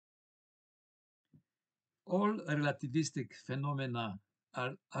all relativistic phenomena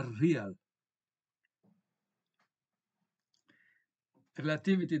are real.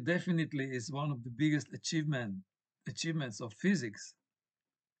 Relativity definitely is one of the biggest achievements of physics,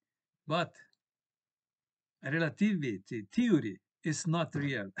 but relativity theory is not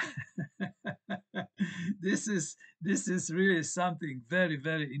real. This is really something very,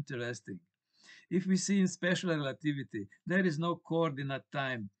 very interesting. If we see in special relativity, there is no coordinate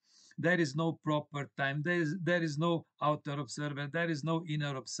time, there is no proper time, there is no outer observer, there is no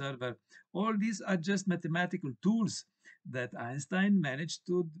inner observer. All these are just mathematical tools that Einstein managed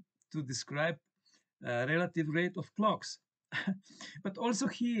to describe relative rate of clocks. But also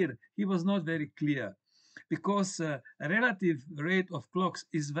here, he was not very clear because a relative rate of clocks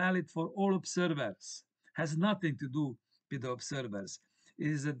is valid for all observers, has nothing to do with the observers. It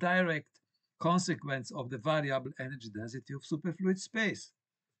is a direct consequence of the variable energy density of superfluid space.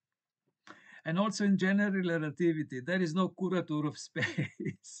 And also in general relativity, there is no curator of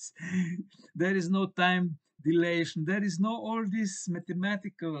space. There is no time dilation. There is no all these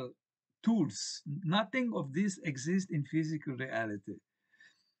mathematical tools. Nothing of this exists in physical reality.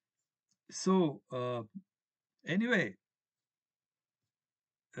 So anyway,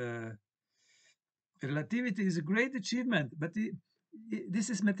 uh, relativity is a great achievement, but this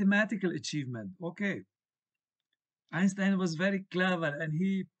is mathematical achievement. Okay. Einstein was very clever and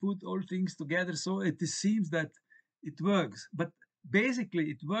he put all things together so it seems that it works. But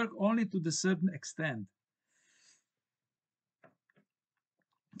basically, it works only to the certain extent.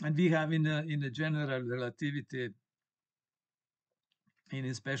 And we have in a general relativity, in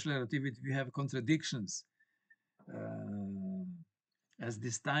a special relativity, we have contradictions. As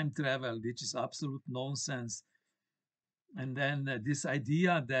this time travel, which is absolute nonsense. And then this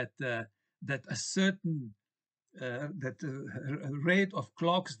idea that that a certain rate of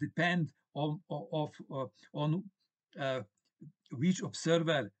clocks depend on which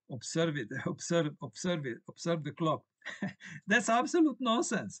observer observe the clock. That's absolute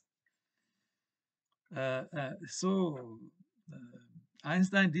nonsense. So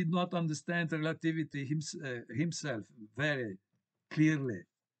Einstein did not understand relativity himself very clearly.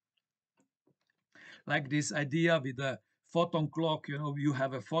 Like this idea with the photon clock, you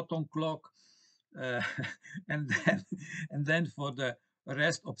have a photon clock, uh, and then for the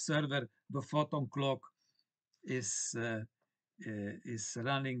rest observer, the photon clock is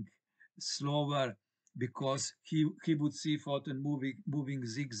running slower because he would see photon moving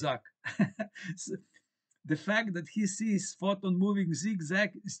zigzag. So the fact that he sees photon moving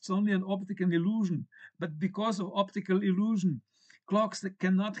zigzag is only an optical illusion, but because of optical illusion, clocks that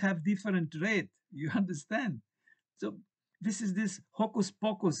cannot have different rate. You understand? So this is this hocus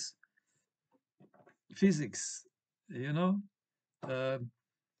pocus physics, you know. Uh,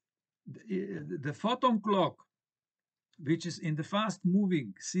 the photon clock, which is in the fast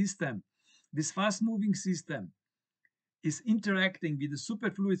moving system, this fast moving system is interacting with the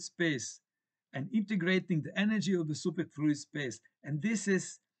superfluid space and integrating the energy of the superfluid space. And this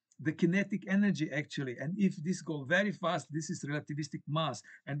is the kinetic energy actually. And if this goes very fast, this is relativistic mass.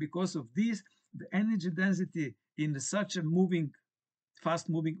 And because of this, the energy density in such a fast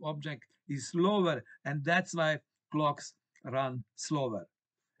moving object is lower. And that's why clocks run slower.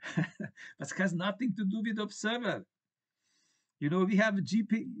 But it has nothing to do with the observer. We have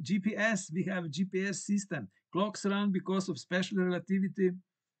GPS, we have GPS system. Clocks run because of special relativity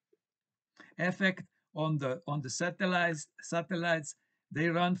effect on the satellites. They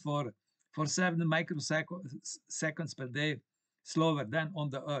run for 7 microseconds per day slower than on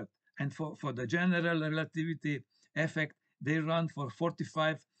the Earth. And for the general relativity effect, they run for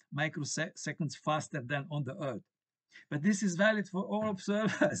 45 microseconds faster than on the Earth. But this is valid for all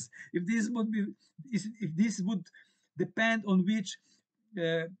observers. If this would depend on which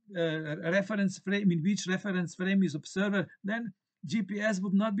reference frame, in which reference frame is observer, then GPS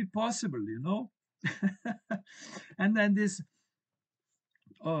would not be possible. And then this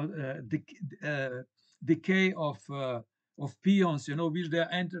decay of pions, which they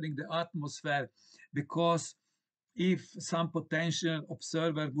are entering the atmosphere, because if some potential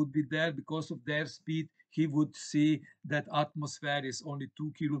observer would be there because of their speed, he would see that atmosphere is only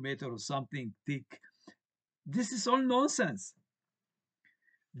 2 kilometers or something thick. This is all nonsense.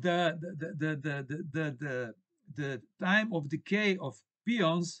 The time of decay of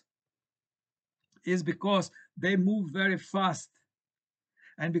pions is because they move very fast,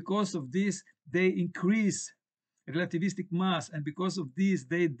 and because of this they increase relativistic mass, and because of this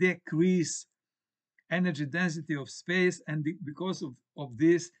they decrease energy density of space, and because of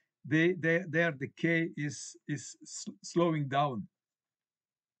this their decay is slowing down.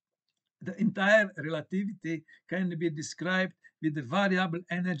 The entire relativity can be described with the variable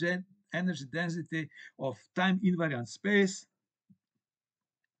energy density of time invariant space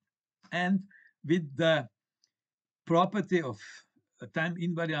and with the property of a time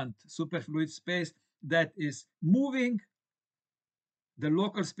invariant superfluid space that is moving, the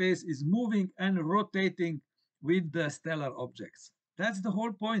local space is moving and rotating with the stellar objects. That's the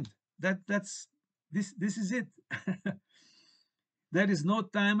whole point. That's this is it. There is no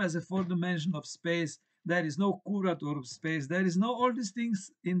time as a fourth dimension of space. There is no curator of space. There is no, all these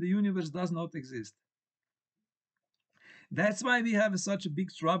things in the universe does not exist. That's why we have such a big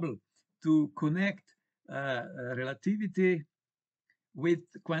trouble to connect relativity with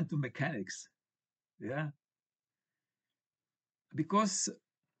quantum mechanics. Yeah, because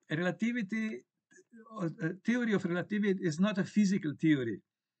relativity, theory of relativity is not a physical theory.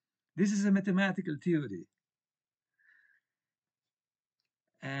 This is a mathematical theory.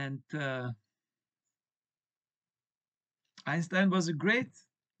 And Einstein was a great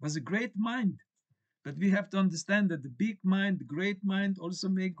mind. But we have to understand that the big mind, the great mind, also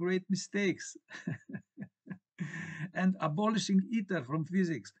make great mistakes. And abolishing ether from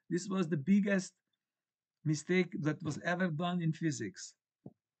physics, this was the biggest mistake that was ever done in physics.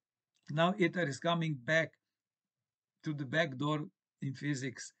 Now ether is coming back to the back door in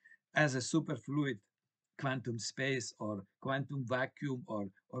physics as a superfluid quantum space or quantum vacuum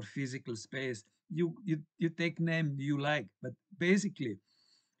or physical space. You take name you like, but basically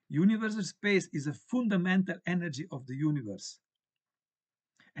universal space is a fundamental energy of the universe.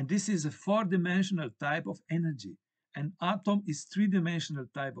 And this is a four-dimensional type of energy. An atom is three-dimensional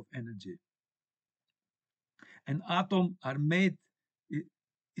type of energy. An atom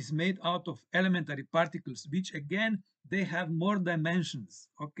is made out of elementary particles, which again, they have more dimensions.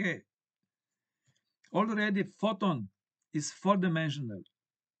 Okay. Already photon is four-dimensional.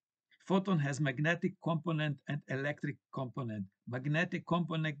 Photon has magnetic component and electric component. Magnetic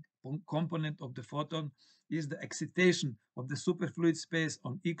component of the photon is the excitation of the superfluid space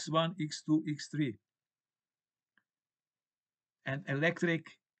on x1, x2, x3. And electric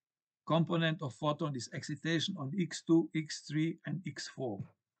component of photon is excitation on x2, x3, and x4.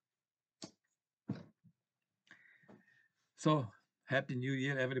 So, Happy New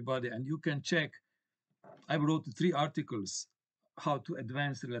Year, everybody. And you can check, I wrote 3 articles, how to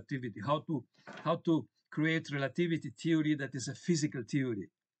advance relativity, how to create relativity theory that is a physical theory.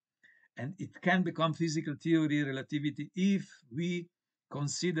 And it can become physical theory, relativity, if we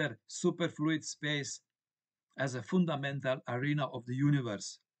consider superfluid space as a fundamental arena of the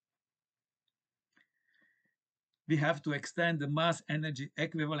universe. We have to extend the mass energy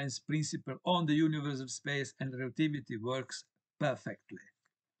equivalence principle on the universe of space, and relativity works perfectly.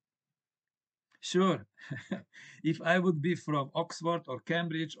 Sure, if I would be from Oxford or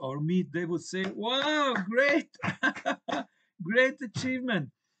Cambridge or Mead, they would say, wow, great, great achievement.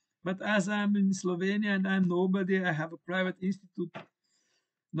 But as I'm in Slovenia and I'm nobody, I have a private institute,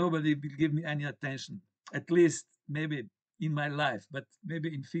 nobody will give me any attention, at least maybe in my life, but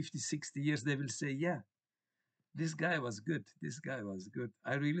maybe in 50, 60 years, they will say, yeah, this guy was good. This guy was good.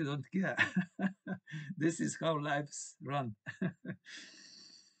 I really don't care. This is how lives run.